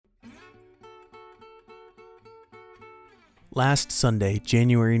Last Sunday,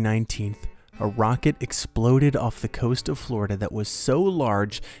 January 19th, a rocket exploded off the coast of Florida that was so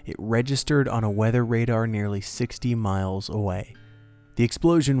large it registered on a weather radar nearly 60 miles away. The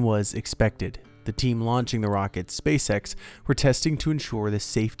explosion was expected. The team launching the rocket, SpaceX, were testing to ensure the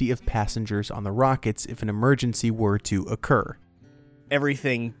safety of passengers on the rockets if an emergency were to occur.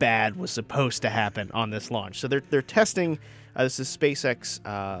 Everything bad was supposed to happen on this launch. So they're testing, this is SpaceX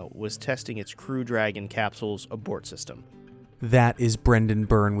was testing its Crew Dragon capsule's abort system. That is Brendan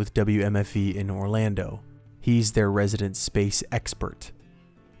Byrne with WMFE in Orlando. He's their resident space expert.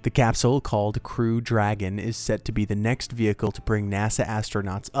 The capsule, called Crew Dragon, is set to be the next vehicle to bring NASA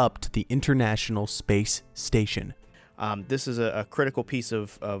astronauts up to the International Space Station. This is a critical piece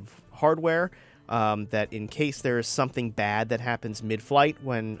of hardware that in case there is something bad that happens mid-flight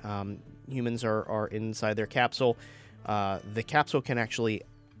when humans are inside their capsule, the capsule can actually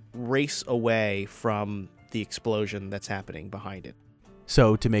race away from the explosion that's happening behind it.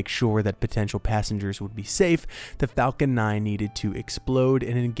 So, to make sure that potential passengers would be safe, the Falcon 9 needed to explode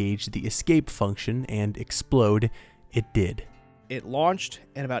and engage the escape function, and explode it did. It launched,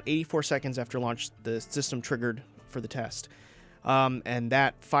 and about 84 seconds after launch, the system triggered for the test. And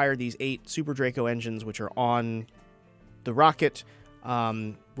that fired these 8 Super Draco engines, which are on the rocket,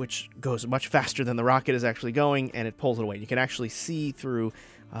 which goes much faster than the rocket is actually going, and it pulls it away. You can actually see through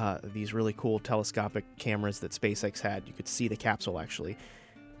these really cool telescopic cameras that SpaceX had. You could see the capsule actually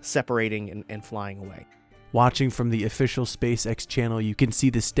separating and flying away. Watching from the official SpaceX channel, you can see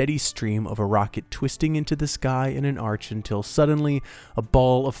the steady stream of a rocket twisting into the sky in an arch until suddenly a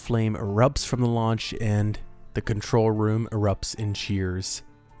ball of flame erupts from the launch and the control room erupts in cheers.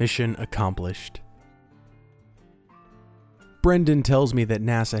 Mission accomplished. Brendan tells me that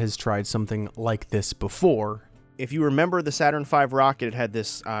NASA has tried something like this before. If you remember the Saturn V rocket, it had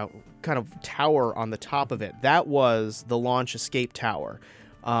this kind of tower on the top of it. That was the launch escape tower.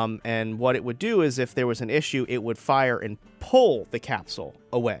 And what it would do is if there was an issue, it would fire and pull the capsule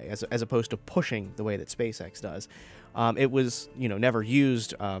away as opposed to pushing the way that SpaceX does. It was, never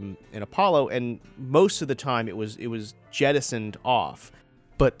used in Apollo, and most of the time it was jettisoned off.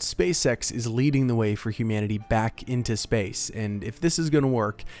 But SpaceX is leading the way for humanity back into space, and if this is going to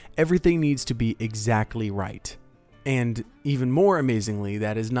work, everything needs to be exactly right. And even more amazingly,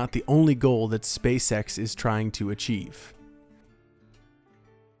 that is not the only goal that SpaceX is trying to achieve.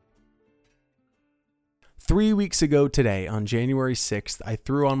 3 weeks ago today, on January 6th, I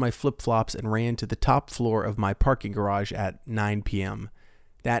threw on my flip-flops and ran to the top floor of my parking garage at 9 p.m.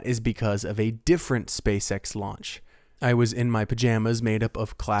 That is because of a different SpaceX launch. I was in my pajamas made up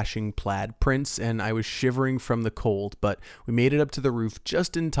of clashing plaid prints, and I was shivering from the cold, but we made it up to the roof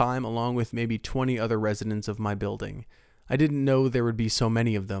just in time, along with maybe 20 other residents of my building. I didn't know there would be so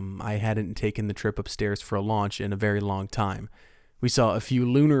many of them. I hadn't taken the trip upstairs for a launch in a very long time. We saw a few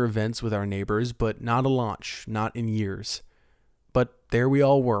lunar events with our neighbors, but not a launch, not in years. But there we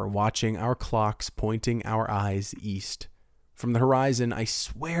all were, watching our clocks pointing our eyes east. From the horizon, I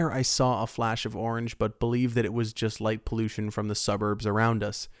swear I saw a flash of orange, but believe that it was just light pollution from the suburbs around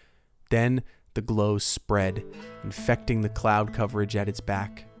us. Then the glow spread, infecting the cloud coverage at its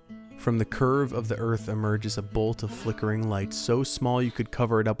back. From the curve of the earth emerges a bolt of flickering light so small you could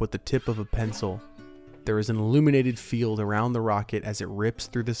cover it up with the tip of a pencil. There is an illuminated field around the rocket as it rips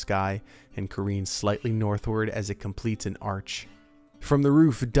through the sky and careens slightly northward as it completes an arch. From the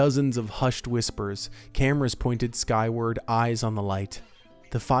roof, dozens of hushed whispers, cameras pointed skyward, eyes on the light.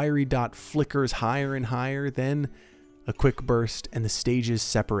 The fiery dot flickers higher and higher, then a quick burst and the stages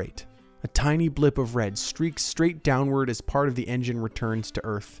separate. A tiny blip of red streaks straight downward as part of the engine returns to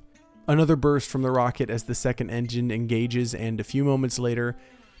Earth. Another burst from the rocket as the second engine engages, and a few moments later,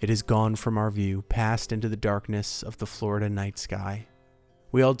 it is gone from our view, passed into the darkness of the Florida night sky.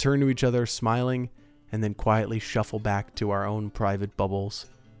 We all turn to each other, smiling, and then quietly shuffle back to our own private bubbles.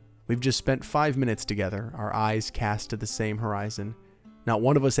 We've just spent 5 minutes together, our eyes cast to the same horizon. Not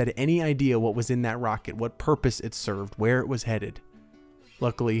one of us had any idea what was in that rocket, what purpose it served, where it was headed.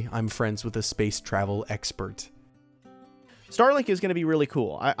 Luckily, I'm friends with a space travel expert. Starlink is going to be really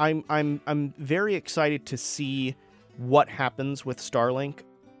cool. I'm very excited to see what happens with Starlink.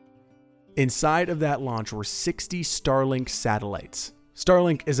 Inside of that launch were 60 Starlink satellites.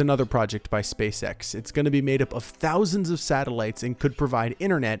 Starlink is another project by SpaceX. It's going to be made up of thousands of satellites and could provide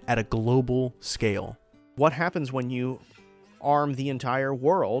internet at a global scale. What happens when you arm the entire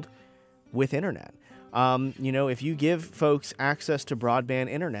world with internet? If you give folks access to broadband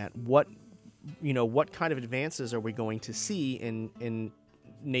internet, what kind of advances are we going to see in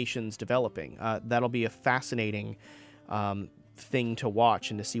nations developing? That'll be a fascinating thing to watch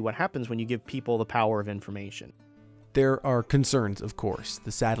and to see what happens when you give people the power of information. There are concerns, of course.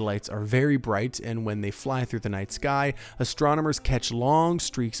 The satellites are very bright, and when they fly through the night sky, astronomers catch long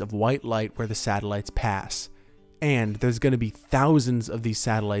streaks of white light where the satellites pass. And there's going to be thousands of these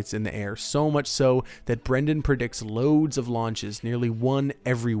satellites in the air, so much so that Brendan predicts loads of launches, nearly one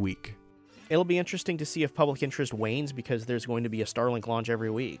every week. It'll be interesting to see if public interest wanes because there's going to be a Starlink launch every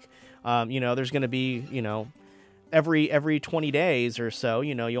week. There's going to be, every 20 days or so,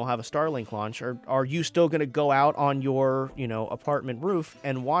 you'll have a Starlink launch. Or are you still going to go out on your, apartment roof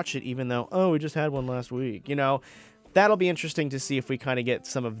and watch it even though, we just had one last week? That'll be interesting to see if we kind of get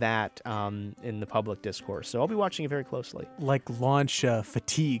some of that in the public discourse. So I'll be watching it very closely. Like launch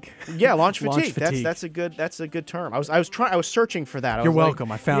fatigue. Yeah, launch fatigue. Launch fatigue. That's a good term. I was searching for that. You're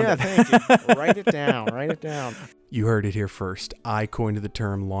welcome. I found it. Yeah, thank you. Write it down. You heard it here first. I coined the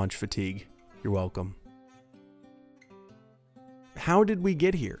term launch fatigue. You're welcome. How did we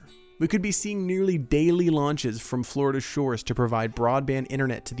get here? We could be seeing nearly daily launches from Florida shores to provide broadband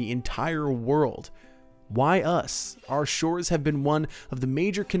internet to the entire world. Why us? Our shores have been one of the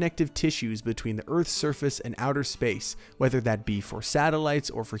major connective tissues between the Earth's surface and outer space, whether that be for satellites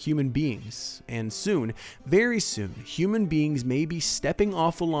or for human beings. And soon, very soon, human beings may be stepping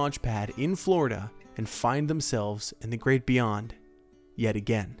off a launch pad in Florida and find themselves in the great beyond yet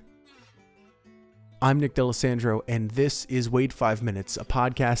again. I'm Nick D'Alessandro, and this is Wait 5 Minutes, a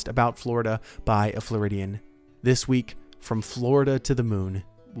podcast about Florida by a Floridian. This week, from Florida to the moon,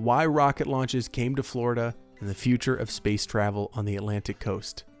 why rocket launches came to Florida, and the future of space travel on the Atlantic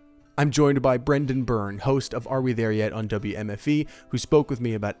coast. I'm joined by Brendan Byrne, host of Are We There Yet on WMFE, who spoke with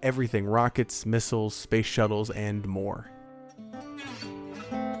me about everything rockets, missiles, space shuttles, and more.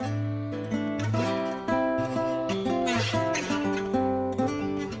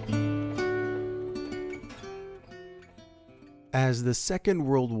 As the Second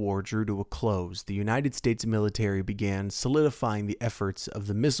World War drew to a close, the United States military began solidifying the efforts of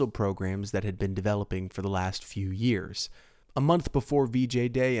the missile programs that had been developing for the last few years. A month before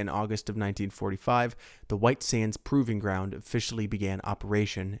VJ Day in August of 1945, the White Sands Proving Ground officially began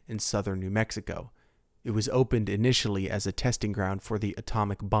operation in southern New Mexico. It was opened initially as a testing ground for the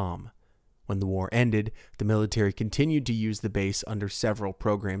atomic bomb. When the war ended, the military continued to use the base under several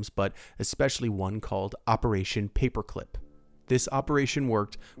programs, but especially one called Operation Paperclip. This operation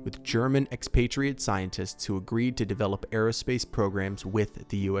worked with German expatriate scientists who agreed to develop aerospace programs with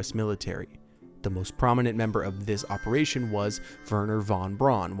the U.S. military. The most prominent member of this operation was Wernher von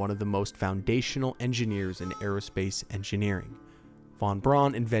Braun, one of the most foundational engineers in aerospace engineering. Von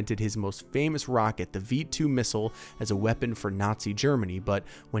Braun invented his most famous rocket, the V-2 missile, as a weapon for Nazi Germany, but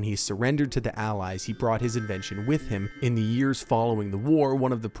when he surrendered to the Allies, he brought his invention with him. In the years following the war,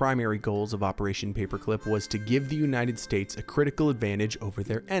 one of the primary goals of Operation Paperclip was to give the United States a critical advantage over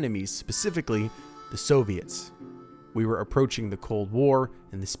their enemies, specifically the Soviets. We were approaching the Cold War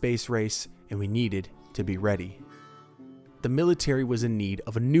and the space race, and we needed to be ready. The military was in need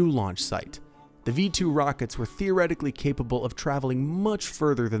of a new launch site. The V-2 rockets were theoretically capable of traveling much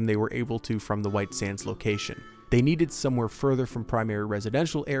further than they were able to from the White Sands location. They needed somewhere further from primary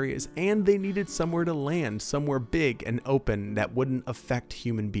residential areas, and they needed somewhere to land, somewhere big and open that wouldn't affect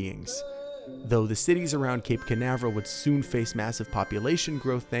human beings. Though the cities around Cape Canaveral would soon face massive population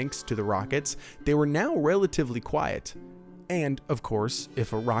growth thanks to the rockets, they were now relatively quiet. And, of course,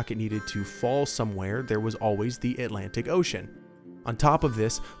 if a rocket needed to fall somewhere, there was always the Atlantic Ocean. On top of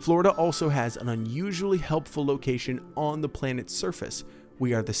this, Florida also has an unusually helpful location on the planet's surface.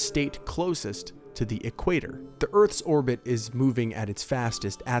 We are the state closest to the equator. The Earth's orbit is moving at its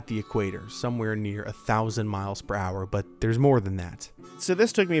fastest at the equator, somewhere near 1,000 miles per hour, but there's more than that. So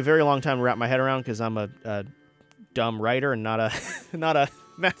this took me a very long time to wrap my head around because I'm a dumb writer and not a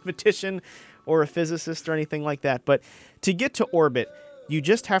mathematician or a physicist or anything like that. But to get to orbit, you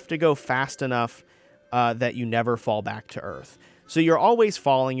just have to go fast enough that you never fall back to Earth. So you're always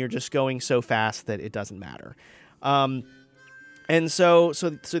falling. You're just going so fast that it doesn't matter. And so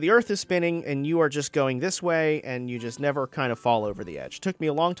the Earth is spinning, and you are just going this way, and you just never kind of fall over the edge. It took me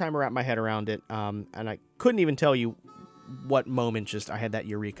a long time to wrap my head around it, and I couldn't even tell you what moment I had that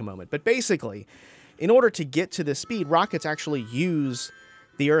eureka moment. But basically, in order to get to this speed, rockets actually use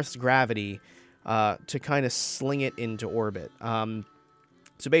the Earth's gravity to kind of sling it into orbit.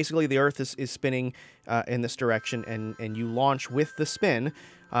 So basically, the Earth is spinning in this direction, and you launch with the spin.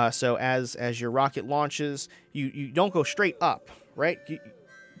 So as your rocket launches, you don't go straight up, right?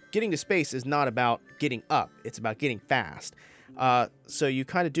 Getting to space is not about getting up. It's about getting fast. So you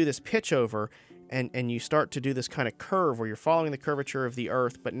kind of do this pitch over, and you start to do this kind of curve where you're following the curvature of the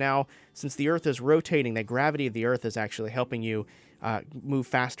Earth. But now, since the Earth is rotating, the gravity of the Earth is actually helping you move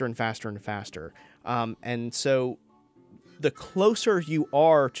faster and faster and faster. And so the closer you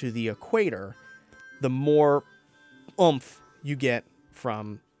are to the equator, the more oomph you get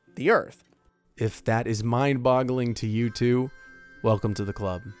from the Earth. If that is mind-boggling to you too, welcome to the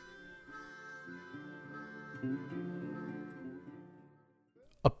club.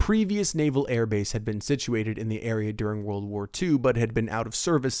 A previous naval airbase had been situated in the area during World War II, but had been out of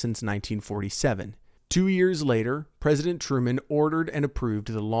service since 1947. 2 years later, President Truman ordered and approved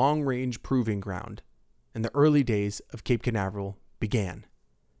the Long-Range Proving Ground, and the early days of Cape Canaveral began.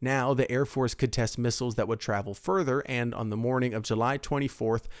 Now, the Air Force could test missiles that would travel further, and on the morning of July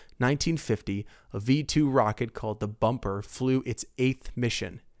 24th, 1950, a V-2 rocket called the Bumper flew its 8th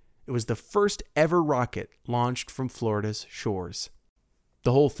mission. It was the first ever rocket launched from Florida's shores.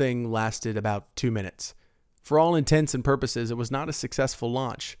 The whole thing lasted about 2 minutes. For all intents and purposes, it was not a successful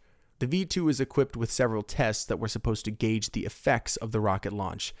launch. The V-2 is equipped with several tests that were supposed to gauge the effects of the rocket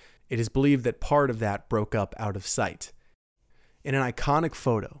launch. It is believed that part of that broke up out of sight. In an iconic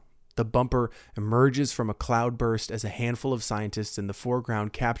photo, the Bumper emerges from a cloudburst as a handful of scientists in the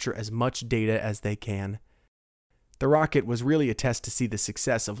foreground capture as much data as they can. The rocket was really a test to see the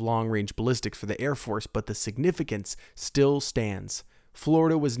success of long-range ballistics for the Air Force, but the significance still stands.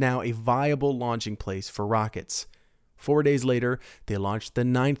 Florida was now a viable launching place for rockets. 4 days later, they launched the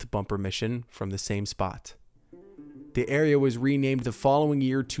 9th Bumper mission from the same spot. The area was renamed the following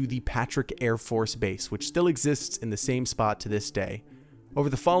year to the Patrick Air Force Base, which still exists in the same spot to this day. Over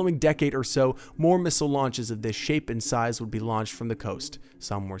the following decade or so, more missile launches of this shape and size would be launched from the coast.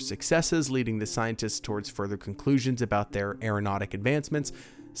 Some were successes, leading the scientists towards further conclusions about their aeronautic advancements.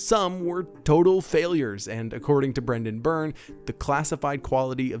 Some were total failures, and according to Brendan Byrne, the classified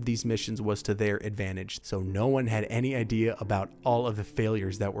quality of these missions was to their advantage, so no one had any idea about all of the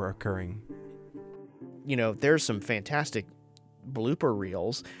failures that were occurring. You know, there's some fantastic blooper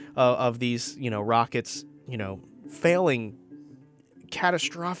reels of these, rockets, failing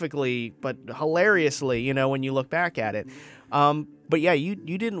catastrophically, but hilariously, when you look back at it. But yeah, you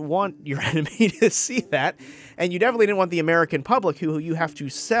didn't want your enemy to see that, and you definitely didn't want the American public, who you have to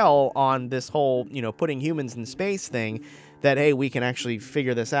sell on this whole, putting humans in space thing, that, hey, we can actually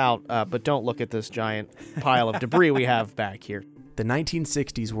figure this out, but don't look at this giant pile of debris we have back here. The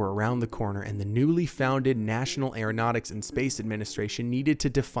 1960s were around the corner, and the newly founded National Aeronautics and Space Administration needed to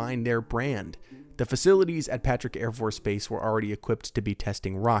define their brand. The facilities at Patrick Air Force Base were already equipped to be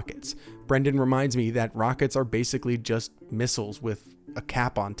testing rockets. Brendan reminds me that rockets are basically just missiles with a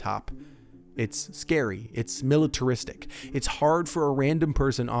cap on top. It's scary, it's militaristic, it's hard for a random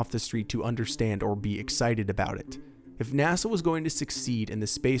person off the street to understand or be excited about it. If NASA was going to succeed in the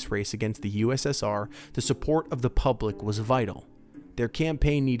space race against the USSR, the support of the public was vital. Their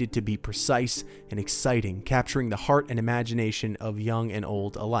campaign needed to be precise and exciting, capturing the heart and imagination of young and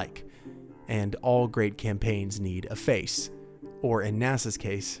old alike. And all great campaigns need a face, or in NASA's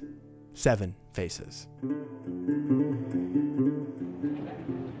case, 7 faces.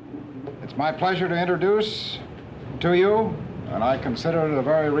 It's my pleasure to introduce to you, and I consider it a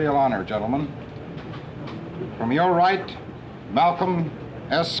very real honor, gentlemen. From your right, Malcolm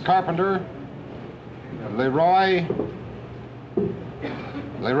S. Carpenter, Leroy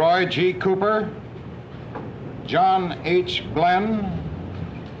G. Cooper, John H. Glenn,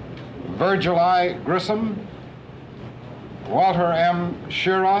 Virgil I. Grissom, Walter M.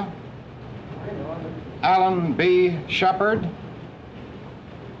 Schirra, Alan B. Shepard,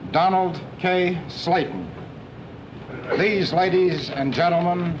 Donald K. Slayton. These, ladies and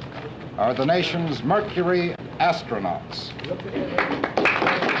gentlemen, are the nation's Mercury astronauts.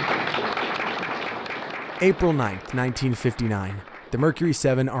 April 9th, 1959, the Mercury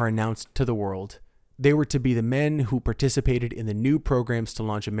 7 are announced to the world. They were to be the men who participated in the new programs to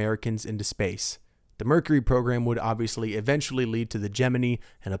launch Americans into space. The Mercury program would obviously eventually lead to the Gemini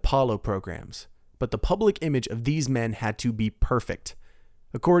and Apollo programs, but the public image of these men had to be perfect.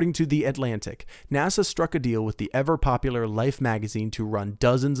 According to The Atlantic, NASA struck a deal with the ever-popular Life magazine to run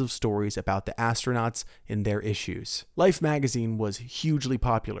dozens of stories about the astronauts in their issues. Life magazine was hugely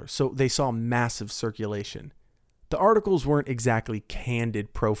popular, so they saw massive circulation. The articles weren't exactly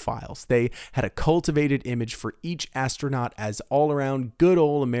candid profiles. They had a cultivated image for each astronaut as all-around good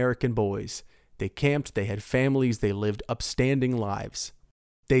old American boys. They camped, they had families, they lived upstanding lives.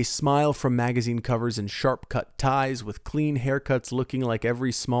 They smile from magazine covers in sharp-cut ties with clean haircuts looking like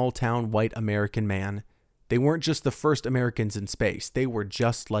every small-town white American man. They weren't just the first Americans in space, they were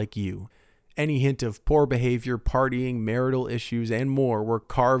just like you. Any hint of poor behavior, partying, marital issues, and more were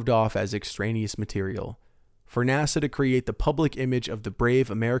carved off as extraneous material. For NASA to create the public image of the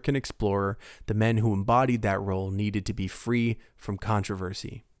brave American explorer, the men who embodied that role needed to be free from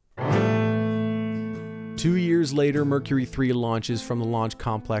controversy. 2 2 years later, Mercury 3 launches from the Launch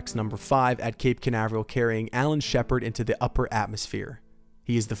Complex number 5 at Cape Canaveral, carrying Alan Shepard into the upper atmosphere.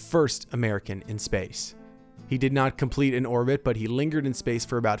 He is the first American in space. He did not complete an orbit, but he lingered in space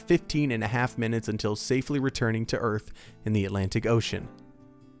for about 15.5 minutes until safely returning to Earth in the Atlantic Ocean.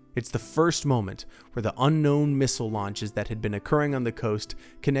 It's the first moment where the unknown missile launches that had been occurring on the coast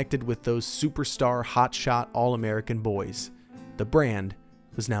connected with those superstar hotshot all-American boys. The brand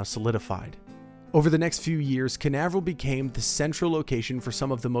was now solidified. Over the next few years, Canaveral became the central location for some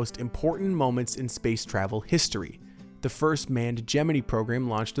of the most important moments in space travel history. The first manned Gemini program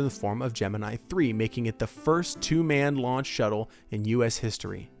launched in the form of Gemini 3, making it the first two-man launch shuttle in U.S.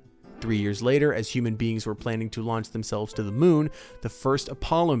 history. 3 years later, as human beings were planning to launch themselves to the moon, the first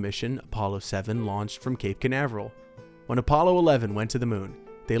Apollo mission, Apollo 7, launched from Cape Canaveral. When Apollo 11 went to the moon,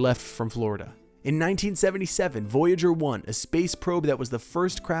 they left from Florida. In 1977, Voyager 1, a space probe that was the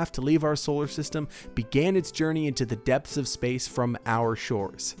first craft to leave our solar system, began its journey into the depths of space from our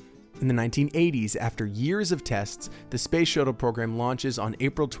shores. In the 1980s, after years of tests, the Space Shuttle program launches on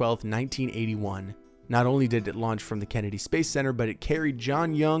April 12, 1981. Not only did it launch from the Kennedy Space Center, but it carried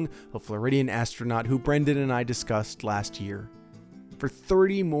John Young, a Floridian astronaut who Brendan and I discussed last year. For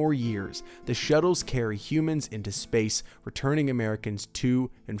 30 more years, the shuttles carry humans into space, returning Americans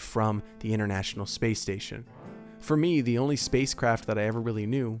to and from the International Space Station. For me, the only spacecraft that I ever really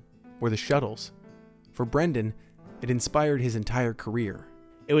knew were the shuttles. For Brendan, it inspired his entire career.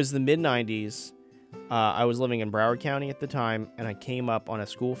 It was the mid-90s. I was living in Broward County at the time, and I came up on a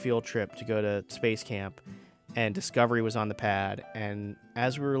school field trip to go to space camp, and Discovery was on the pad. And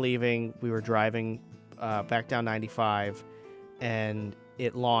as we were leaving, we were driving back down 95, and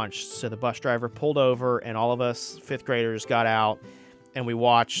it launched. So the bus driver pulled over, and all of us fifth graders got out, and we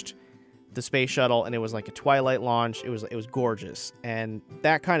watched the space shuttle, and it was like a twilight launch. It was gorgeous, and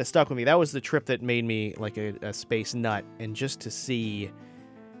that kind of stuck with me. That was the trip that made me like a space nut, and just to see,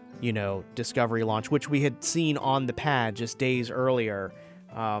 you know, Discovery launch, which we had seen on the pad just days earlier,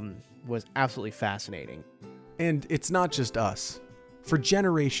 was absolutely fascinating. And it's not just us. For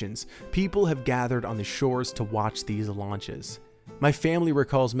generations, people have gathered on the shores to watch these launches. My family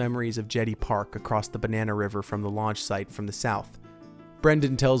recalls memories of Jetty Park across the Banana River from the launch site from the south.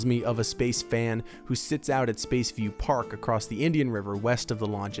 Brendan tells me of a space fan who sits out at Spaceview Park across the Indian River west of the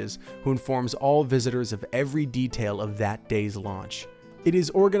launches, who informs all visitors of every detail of that day's launch. It is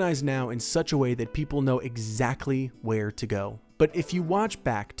organized now in such a way that people know exactly where to go. But if you watch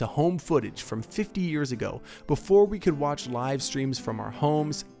back to home footage from 50 years ago, before we could watch live streams from our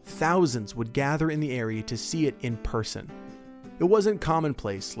homes, thousands would gather in the area to see it in person. It wasn't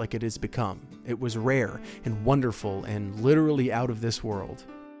commonplace like it has become. It was rare and wonderful and literally out of this world.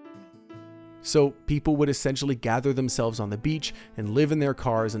 So people would essentially gather themselves on the beach and live in their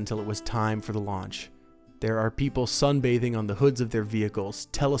cars until it was time for the launch. There are people sunbathing on the hoods of their vehicles,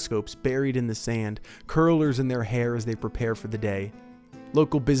 telescopes buried in the sand, curlers in their hair as they prepare for the day.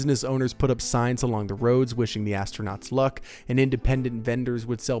 Local business owners put up signs along the roads wishing the astronauts luck, and independent vendors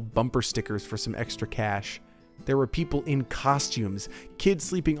would sell bumper stickers for some extra cash. There were people in costumes, kids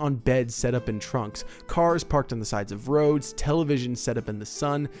sleeping on beds set up in trunks, cars parked on the sides of roads, televisions set up in the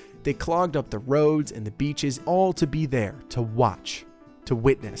sun. They clogged up the roads and the beaches, all to be there, to watch, to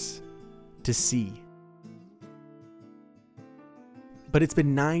witness, to see. But it's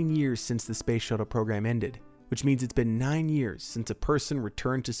been 9 years since the Space Shuttle program ended, which means it's been 9 years since a person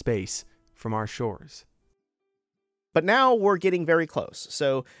returned to space from our shores. But now we're getting very close.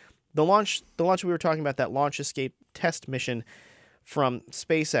 So the launch we were talking about, that launch escape test mission from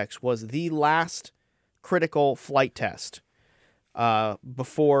SpaceX, was the last critical flight test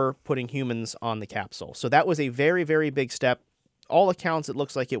before putting humans on the capsule. So that was a very, very big step. All accounts, it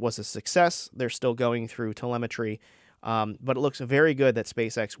looks like it was a success. They're still going through telemetry, but it looks very good that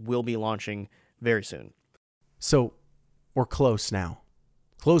SpaceX will be launching very soon. So we're close now.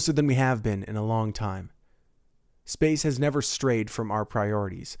 Closer than we have been in a long time. Space has never strayed from our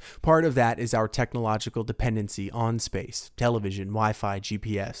priorities. Part of that is our technological dependency on space, television, Wi-Fi,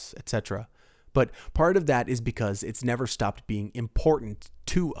 GPS, etc. But part of that is because it's never stopped being important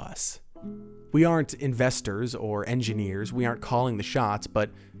to us. We aren't investors or engineers, we aren't calling the shots,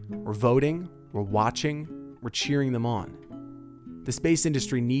 but we're voting, we're watching, we're cheering them on. The space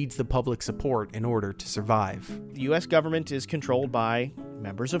industry needs the public support in order to survive. The U.S. government is controlled by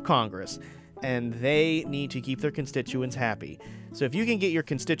members of Congress, and they need to keep their constituents happy. So if you can get your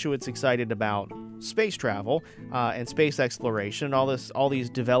constituents excited about space travel and space exploration, all these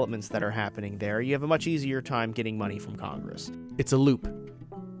developments that are happening there, you have a much easier time getting money from Congress. It's a loop.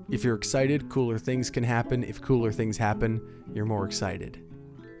 If you're excited, cooler things can happen. If cooler things happen, you're more excited.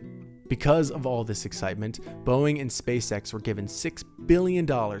 Because of all this excitement, Boeing and SpaceX were given $6 billion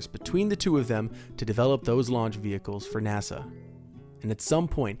between the two of them to develop those launch vehicles for NASA. And at some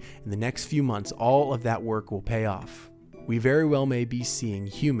point in the next few months, all of that work will pay off. We very well may be seeing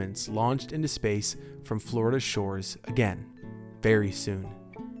humans launched into space from Florida shores again, very soon.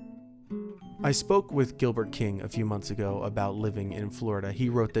 I spoke with Gilbert King a few months ago about living in Florida. He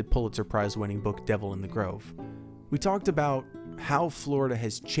wrote the Pulitzer Prize-winning book Devil in the Grove. We talked about how Florida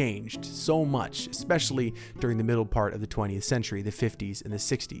has changed so much, especially during the middle part of the 20th century, the 50s and the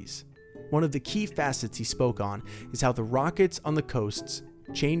 60s. One of the key facets he spoke on is how the rockets on the coasts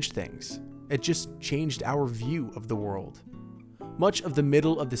changed things. It just changed our view of the world. Much of the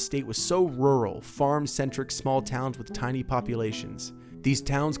middle of the state was so rural, farm-centric small towns with tiny populations. These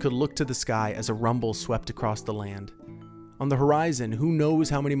towns could look to the sky as a rumble swept across the land. On the horizon, who knows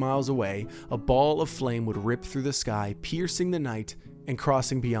how many miles away, a ball of flame would rip through the sky, piercing the night and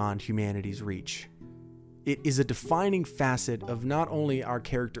crossing beyond humanity's reach. It is a defining facet of not only our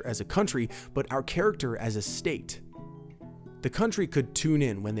character as a country, but our character as a state. The country could tune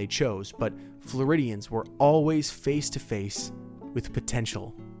in when they chose, but Floridians were always face to face with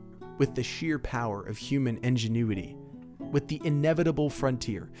potential, with the sheer power of human ingenuity, with the inevitable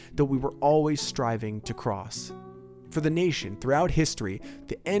frontier that we were always striving to cross. For the nation, throughout history,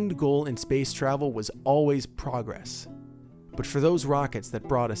 the end goal in space travel was always progress. But for those rockets that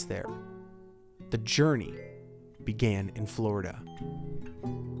brought us there, the journey began in Florida.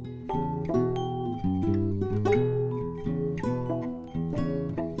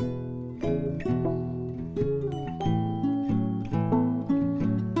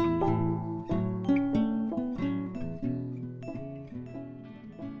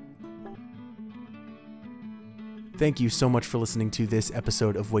 Thank you so much for listening to this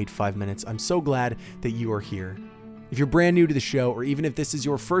episode of Wait 5 Minutes. I'm so glad that you are here. If you're brand new to the show, or even if this is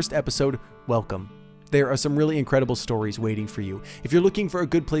your first episode, welcome. There are some really incredible stories waiting for you. If you're looking for a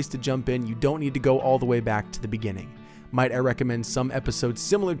good place to jump in, you don't need to go all the way back to the beginning. Might I recommend some episodes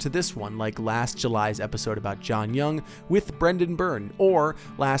similar to this one, like last July's episode about John Young with Brendan Byrne, or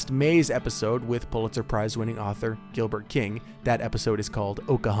last May's episode with Pulitzer Prize-winning author Gilbert King. That episode is called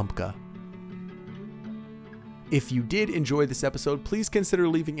Okahumpka. If you did enjoy this episode, please consider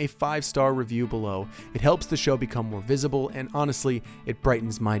leaving a 5-star review below. It helps the show become more visible, and honestly, it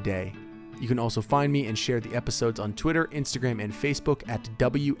brightens my day. You can also find me and share the episodes on Twitter, Instagram, and Facebook at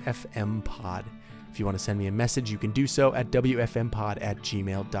WFMPod. If you want to send me a message, you can do so at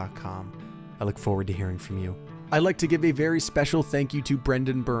WFMPod@gmail.com. I look forward to hearing from you. I'd like to give a very special thank you to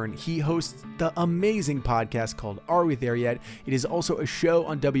Brendan Byrne. He hosts the amazing podcast called Are We There Yet? It is also a show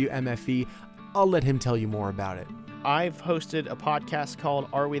on WMFE. I'll let him tell you more about it. I've hosted a podcast called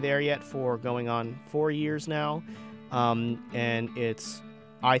Are We There Yet? For going on 4 years now. And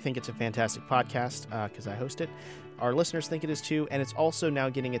I think it's a fantastic podcast because I host it. Our listeners think it is too, and it's also now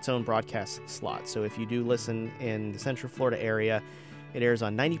getting its own broadcast slot. So if you do listen in the Central Florida area, it airs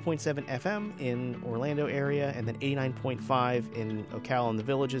on 90.7 FM in Orlando area, and then 89.5 in Ocala and the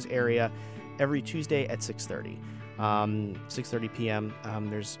Villages area every Tuesday at 6:30. 6:30 p.m.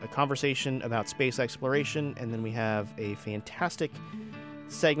 There's a conversation about space exploration, and then we have a fantastic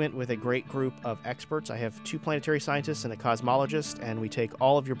segment with a great group of experts. I have 2 planetary scientists and a cosmologist, and we take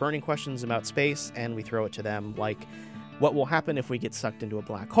all of your burning questions about space and we throw it to them, like what will happen if we get sucked into a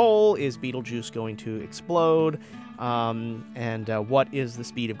black hole? Is Betelgeuse going to explode? And what is the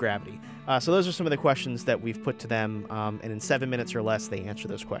speed of gravity? So those are some of the questions that we've put to them, and in 7 minutes or less, they answer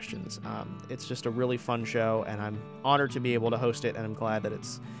those questions. It's just a really fun show, and I'm honored to be able to host it, and I'm glad that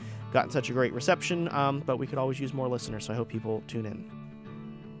it's gotten such a great reception, but we could always use more listeners, so I hope people tune in.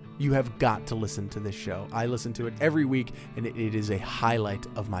 You have got to listen to this show. I listen to it every week, and it is a highlight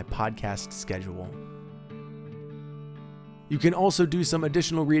of my podcast schedule. You can also do some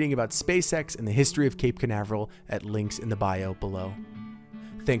additional reading about SpaceX and the history of Cape Canaveral at links in the bio below.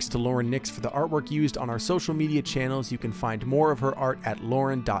 Thanks to Lauren Nix for the artwork used on our social media channels. You can find more of her art at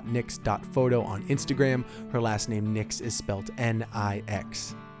lauren.nix.photo on Instagram. Her last name Nix is spelled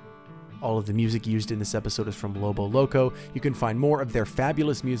Nix. All of the music used in this episode is from Lobo Loco. You can find more of their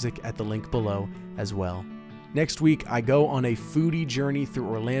fabulous music at the link below as well. Next week, I go on a foodie journey through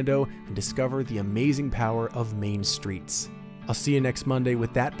Orlando and discover the amazing power of main streets. I'll see you next Monday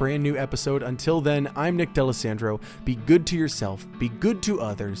with that brand new episode. Until then, I'm Nick D'Alessandro. Be good to yourself, be good to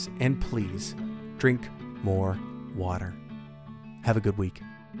others, and please, drink more water. Have a good week.